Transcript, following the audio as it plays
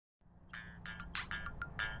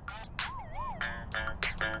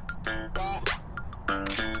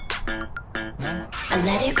I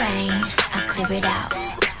let it rain, I clear it out.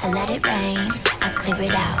 I let it rain, I clear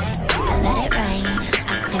it out. I let it rain,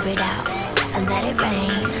 I clear it out. I let it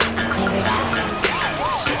rain, I clear it out.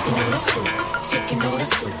 Chicken noodle soup, chicken noodle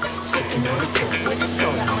soup, chicken noodle soup with a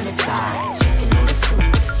soda on the side. Chicken noodle soup,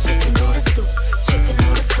 chicken noodle soup, chicken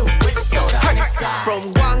noodle soup with a soda on the side.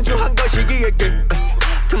 From 광주 한 것이 기획돼.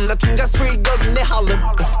 금남 충장 스트리트 거기 내 할렘.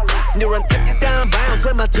 Neuron down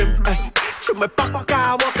bounce 맡음. 춤을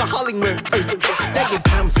빡까 workaholic man. 내게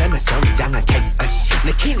밤새며 성장한 케이스.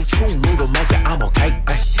 내 키는 춤으로 make it I'm okay.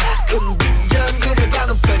 큰 비전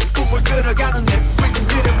그려가는 편. 꿈을 들어가는 내 rhythm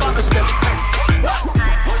들여보는 step.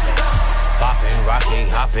 Popping, rocking,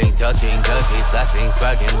 hopping, ducking, flashing,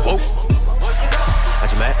 swagging, whoa.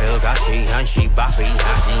 아침에 일같이 한시 바삐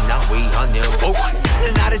하지 난 위헌일 whoa.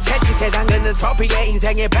 나를 채찍해 당근은 트로피의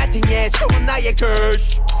인생의 배팅에 추운 나의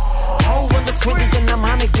curse. Oh, when the sweet is in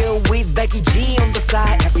나만의 길 with Becky G on the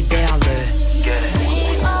side every day I live. Get it.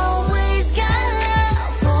 We always got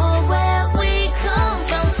love for where we come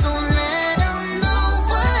from, so let them know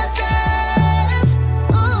what's up.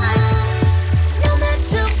 No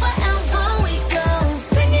matter wherever we go,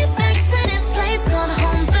 bring it back to this place called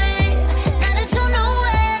home, babe. Now that you know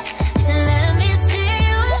it, let me see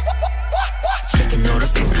you. Chicken noodle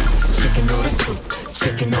soup, chicken noodle soup,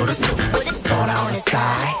 chicken noodle soup with a soda on the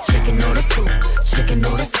side. Chicken noodle soup, chicken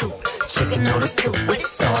noodle soup, chicken noodle soup with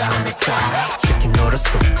soda on the side. Chicken noodle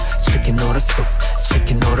soup, chicken noodle soup,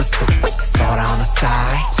 chicken noodle soup with soda on the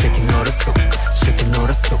side. Chicken noodle soup, chicken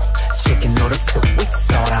noodle soup, chicken noodle soup with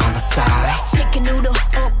soda on the side. Chicken noodle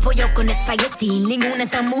o pollo con espagueti. Ninguna de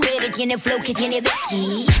estas mujeres tiene flow que tiene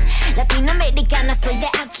Becky. Latinoamericana soy de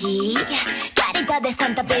aquí. Carita de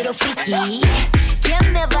santa pero friki.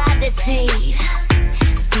 ¿Quién me va a decir?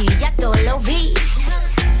 Sí, ya todo lo vi.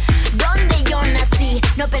 Donde yo nací,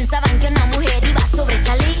 no pensaban que una mujer iba a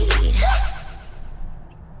sobresalir.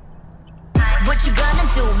 What you gonna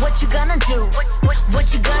do? What you gonna do?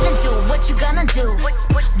 What you gonna do? What you gonna do?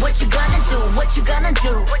 What you gonna do? What you gonna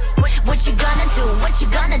do? What you gonna do? What you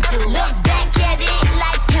gonna do? Look back at it,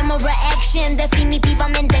 lights, camera, action.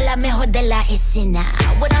 Definitivamente la mejor de la escena.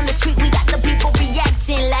 What on the street we got the people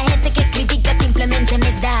reacting. La gente que critica simplemente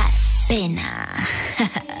me da pena.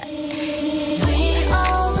 We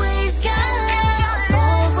always got love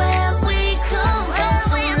for where we come from,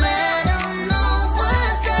 so let them know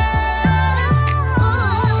what's up.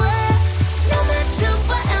 No matter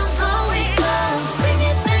wherever we go, bring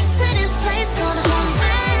it back to this place called home,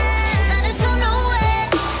 babe. Now that you know it,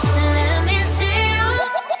 let me see you.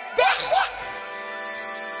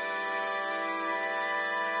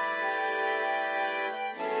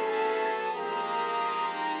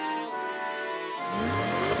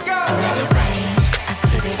 I let it rain, I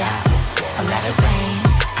clear it out. I let it rain,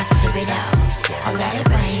 I clear it out. I let it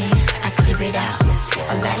rain, I clear it out.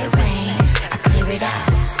 I let it rain, I clear it out.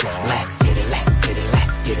 Let's get it, let's get it,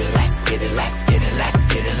 let's get it, let's get it, let's get it, let's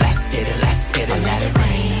get it, let's get it, let's get it. I let it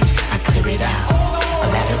rain, I clear it out. I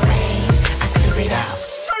let it rain, I clear it out.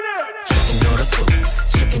 Chicken noodle soup,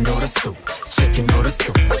 chicken noodle soup, chicken noodle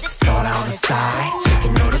soup with soda on the side.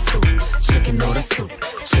 Chicken noodle soup, chicken noodle soup,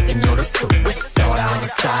 chicken noodle soup with soda on the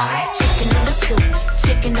side. Chicken noodle soup,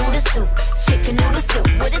 chicken noodle soup, chicken noodle soup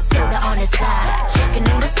with a soda on the side. Chicken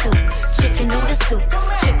noodle soup, chicken noodle soup,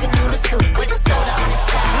 chicken noodle soup with a soda on the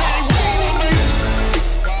side.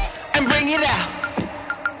 And bring it out.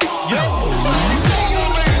 Yo.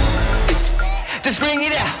 Just bring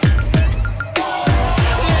it out.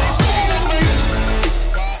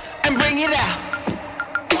 And bring it out.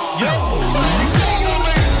 Yo.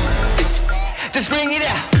 Just bring it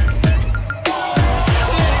out.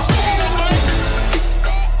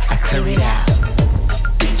 I clear it out.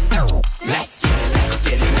 Let's get it, let's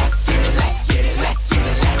get it, let's get it, let's get it, let's get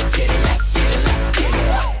it, let's get it, let's get it, let's get it.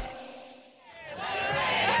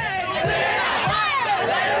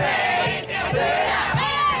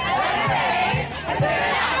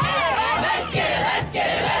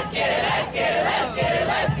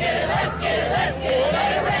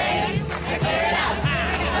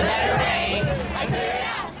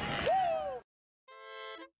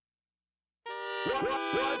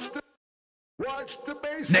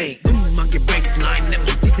 내 음악의 baseline, 내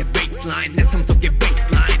몸짓의 baseline, 내 삶 속의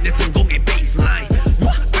baseline, 내 성공의 baseline.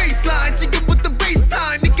 Baseline, 지금부터 bass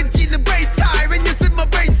time, 느껴지는 bass high when you see my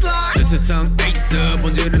baseline. 저 세상 bass,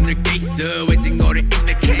 본질은 늘 case, 외징어를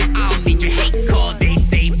입력해. I don't need your hate call, they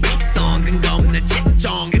say bass song, 근거 없는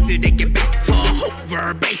채정, 그들에게 뱉어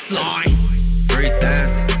over baseline. Street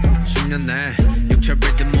dance, 10년 내 육체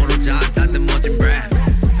리듬으로 자다듬 멋진 rap.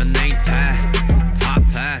 전 ain't that top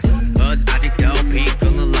class, but 아직도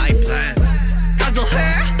피곤한 life plan. 가져해.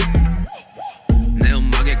 내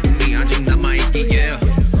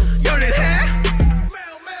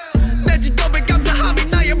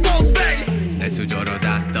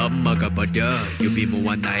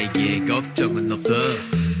너와 나에게 걱정은 없어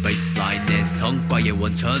베이스라인 내 성과의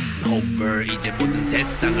원천 Over 이제 모든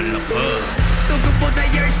세상을 엎어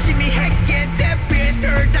누구보다 열심히 했기에 대필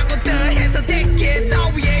덜 짜고 더 해서 됐기에 너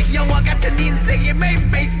위에 영화 같은 인생의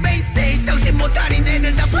메인 베이스